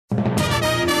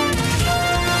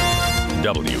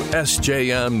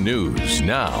WSJM News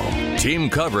Now. Team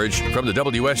coverage from the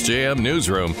WSJM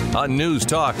Newsroom on News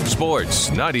Talk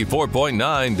Sports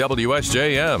 94.9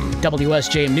 WSJM.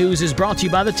 WSJM News is brought to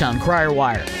you by the Town Crier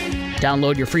Wire.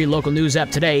 Download your free local news app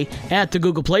today at the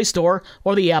Google Play Store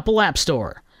or the Apple App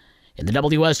Store. In the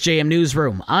WSJM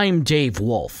Newsroom, I'm Dave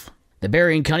Wolf. The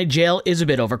Berrien County Jail is a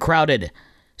bit overcrowded.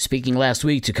 Speaking last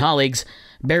week to colleagues,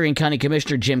 Berrien County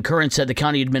Commissioner Jim Curran said the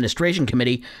County Administration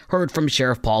Committee heard from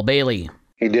Sheriff Paul Bailey.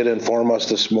 He did inform us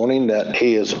this morning that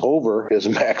he is over his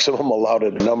maximum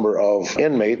allowed number of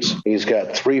inmates. He's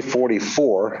got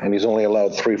 344 and he's only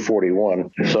allowed 341.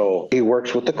 So he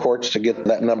works with the courts to get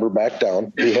that number back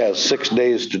down. He has 6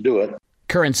 days to do it.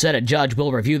 Curran said a judge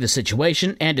will review the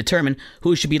situation and determine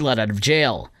who should be let out of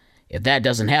jail. If that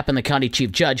doesn't happen, the county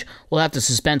chief judge will have to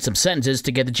suspend some sentences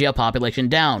to get the jail population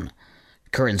down.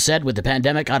 Curran said with the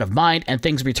pandemic out of mind and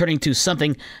things returning to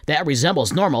something that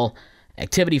resembles normal,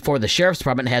 activity for the Sheriff's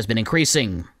Department has been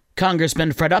increasing.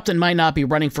 Congressman Fred Upton might not be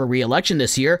running for re-election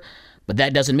this year, but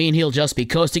that doesn't mean he'll just be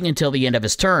coasting until the end of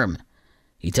his term.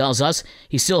 He tells us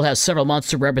he still has several months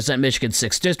to represent Michigan's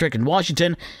 6th District in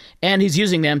Washington, and he's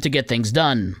using them to get things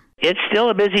done. It's still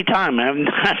a busy time. I've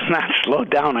not slowed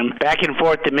down. I'm back and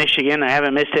forth to Michigan. I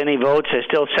haven't missed any votes. I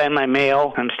still send my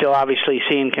mail. I'm still obviously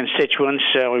seeing constituents.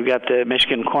 We've got the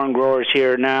Michigan corn growers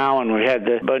here now, and we had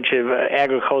a bunch of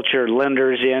agriculture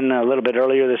lenders in a little bit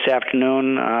earlier this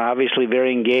afternoon. Obviously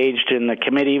very engaged in the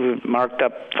committee. We've marked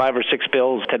up 5 or 6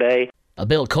 bills today. A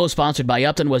bill co-sponsored by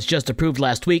Upton was just approved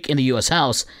last week in the U.S.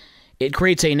 House. It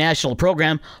creates a national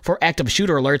program for active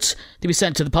shooter alerts to be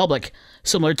sent to the public,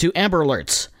 similar to Amber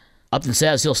Alerts. Upton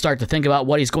says he'll start to think about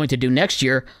what he's going to do next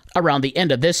year around the end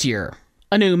of this year.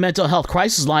 A new mental health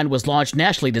crisis line was launched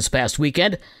nationally this past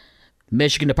weekend.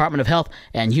 Michigan Department of Health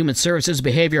and Human Services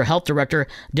Behavioral Health Director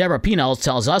Deborah Penals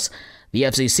tells us the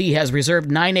FCC has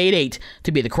reserved 988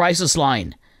 to be the crisis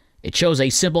line. It shows a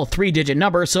simple 3-digit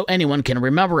number so anyone can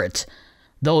remember it.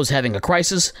 Those having a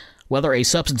crisis, whether a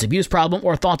substance abuse problem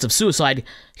or thoughts of suicide,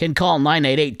 can call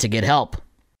 988 to get help.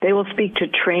 They will speak to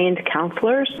trained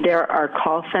counselors. There are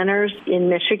call centers in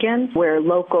Michigan where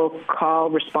local call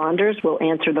responders will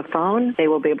answer the phone. They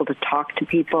will be able to talk to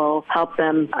people, help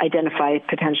them identify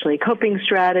potentially coping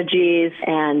strategies,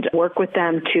 and work with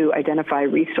them to identify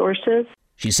resources.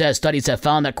 She says studies have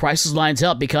found that crisis lines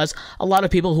help because a lot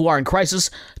of people who are in crisis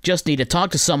just need to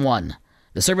talk to someone.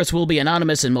 The service will be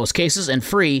anonymous in most cases and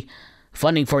free.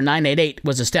 Funding for 988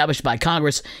 was established by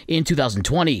Congress in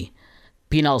 2020.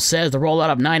 Penal says the rollout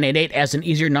of 988 as an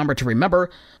easier number to remember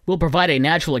will provide a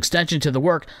natural extension to the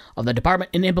work of the department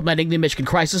in implementing the Michigan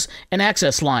Crisis and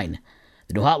Access Line.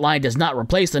 The new hotline does not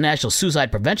replace the National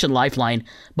Suicide Prevention Lifeline,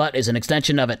 but is an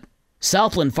extension of it.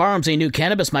 Southland Farms, a new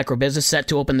cannabis microbusiness set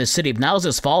to open the city of Niles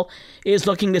this fall, is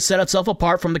looking to set itself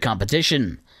apart from the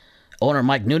competition. Owner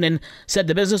Mike Noonan said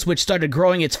the business, which started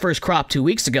growing its first crop 2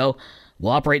 weeks ago, will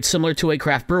operate similar to a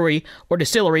craft brewery or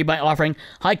distillery by offering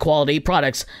high-quality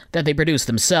products that they produce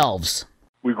themselves.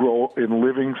 We grow in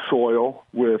living soil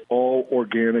with all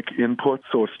organic inputs,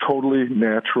 so it's totally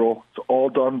natural. It's all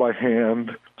done by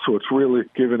hand, so it's really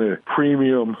given a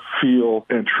premium feel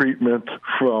and treatment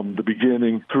from the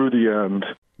beginning through the end.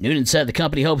 Noonan said the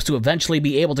company hopes to eventually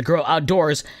be able to grow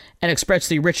outdoors and express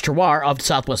the rich terroir of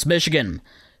Southwest Michigan,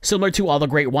 similar to all the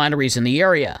great wineries in the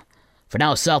area. For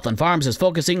now, Southland Farms is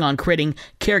focusing on creating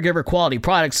caregiver-quality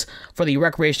products for the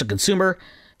recreational consumer,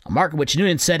 a market which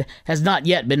Noonan said has not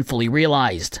yet been fully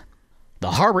realized.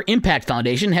 The Harbor Impact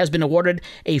Foundation has been awarded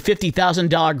a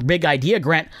 $50,000 Big Idea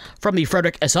grant from the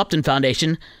Frederick S. Upton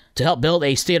Foundation to help build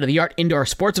a state-of-the-art indoor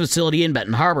sports facility in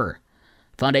Benton Harbor.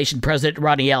 Foundation President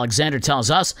Rodney Alexander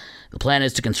tells us the plan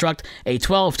is to construct a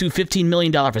 $12 to $15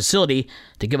 million facility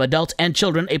to give adults and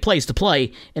children a place to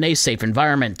play in a safe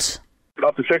environment.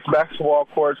 Up to 6 basketball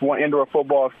courts, 1 indoor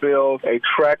football field, a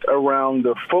track around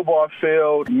the football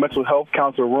field, mental health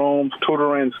counselor rooms,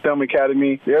 tutoring, STEM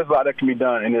academy. There's a lot that can be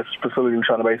done in this facility we're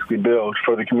trying to basically build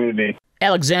for the community.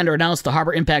 Alexander announced the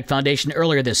Harbor Impact Foundation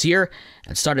earlier this year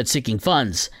and started seeking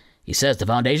funds. He says the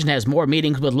foundation has more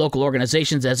meetings with local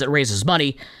organizations as it raises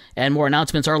money, and more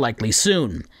announcements are likely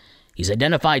soon. He's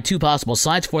identified 2 possible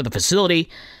sites for the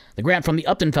facility. The grant from the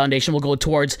Upton Foundation will go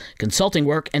towards consulting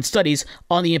work and studies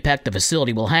on the impact the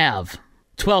facility will have.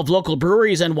 12 local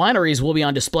breweries and wineries will be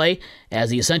on display as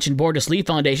the Ascension Bordas Lee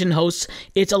Foundation hosts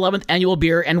its 11th annual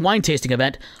beer and wine tasting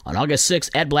event on August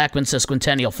 6th at Blackman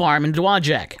Sesquicentennial Farm in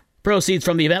Dowagiac. Proceeds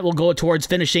from the event will go towards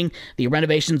finishing the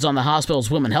renovations on the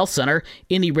hospital's Women's Health Center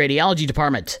in the radiology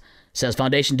department, says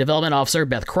Foundation Development Officer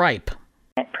Beth Kripe.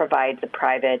 It provides a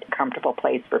private, comfortable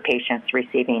place for patients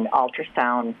receiving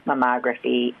ultrasound,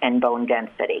 mammography, and bone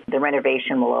density. The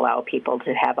renovation will allow people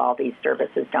to have all these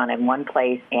services done in one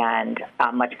place and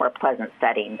a much more pleasant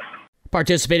setting.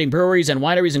 Participating breweries and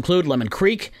wineries include Lemon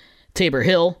Creek, Tabor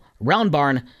Hill, Round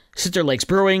Barn, Sister Lakes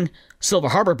Brewing, Silver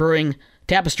Harbor Brewing,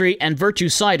 Tapestry, and Virtue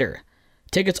Cider.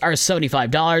 Tickets are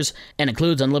 $75 and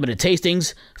includes unlimited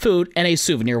tastings, food, and a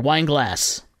souvenir wine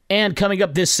glass. And coming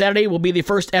up this Saturday will be the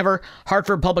first ever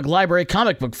Hartford Public Library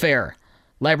Comic Book Fair.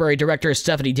 Library Director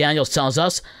Stephanie Daniels tells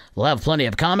us we'll have plenty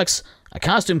of comics, a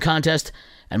costume contest,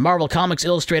 and Marvel Comics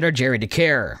illustrator Jerry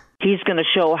DeCare. He's going to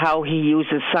show how he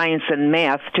uses science and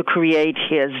math to create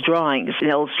his drawings and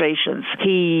illustrations.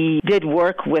 He did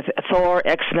work with Thor,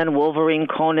 X-Men, Wolverine,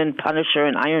 Conan, Punisher,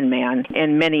 and Iron Man,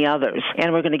 and many others.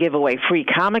 And we're going to give away free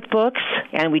comic books,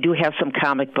 and we do have some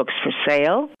comic books for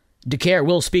sale. DeCare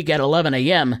will speak at 11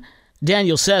 a.m.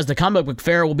 Daniel says the comic book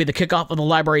fair will be the kickoff of the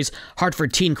library's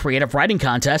Hartford Teen Creative Writing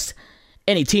Contest.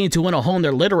 Any teens who want to hone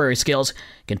their literary skills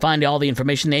can find all the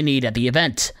information they need at the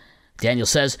event. Daniel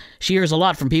says she hears a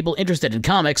lot from people interested in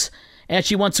comics, and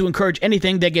she wants to encourage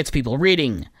anything that gets people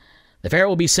reading. The fair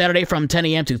will be Saturday from 10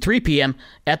 a.m. to 3 p.m.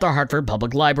 at the Hartford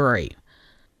Public Library.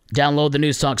 Download the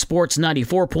News Talk Sports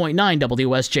 94.9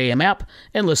 WSJM app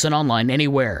and listen online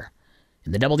anywhere.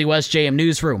 In the WSJM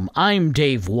Newsroom, I'm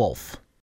Dave Wolf.